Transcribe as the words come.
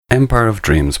Empire of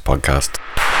Dreams podcast.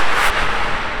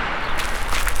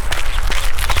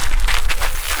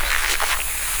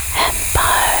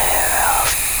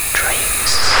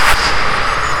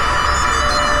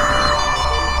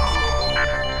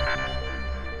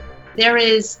 There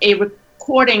is a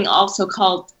recording also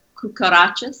called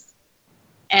Cucarachas,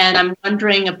 and I'm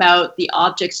wondering about the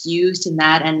objects used in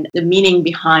that and the meaning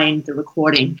behind the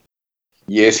recording.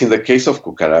 Yes, in the case of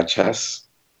Cucarachas,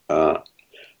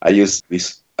 I use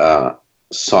this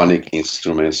sonic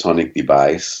instrument, sonic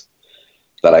device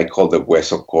that I call the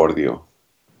hueso cordio.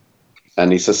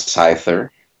 And it's a zither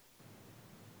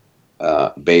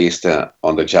based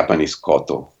on the Japanese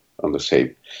koto, on the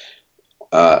shape.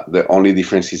 The only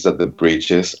difference is that the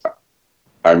bridges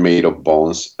are made of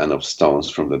bones and of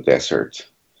stones from the desert.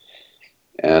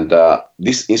 And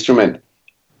this instrument,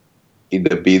 in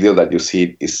the video that you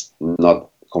see, is not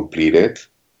completed,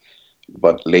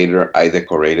 but later I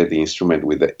decorated the instrument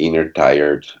with the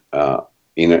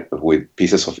with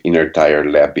pieces of inner tire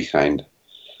left behind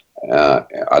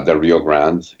at the Rio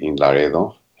Grande in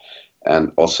Laredo,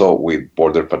 and also with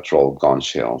Border Patrol gun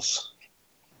shells.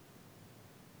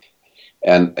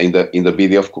 And in the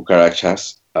video of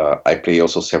Cucarachas, I play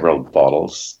also several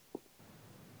bottles,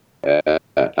 and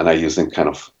I use them kind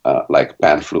of like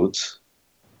pan flutes,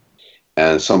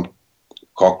 and some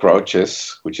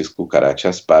cockroaches, which is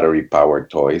Cucarachas, battery-powered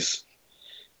toys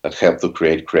that help to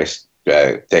create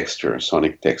texture,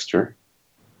 sonic texture.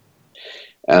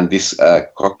 And these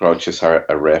cockroaches are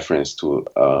a reference to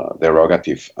the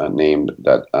derogative name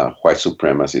that white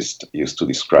supremacists used to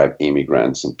describe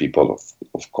immigrants and people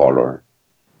of color.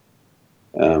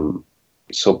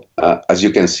 So as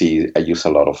you can see, I use a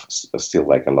lot of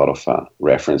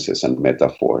references and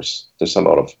metaphors. There's a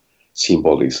lot of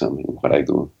symbolism in what I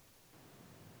do.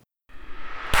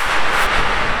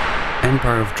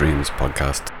 Empire of Dreams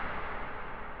podcast.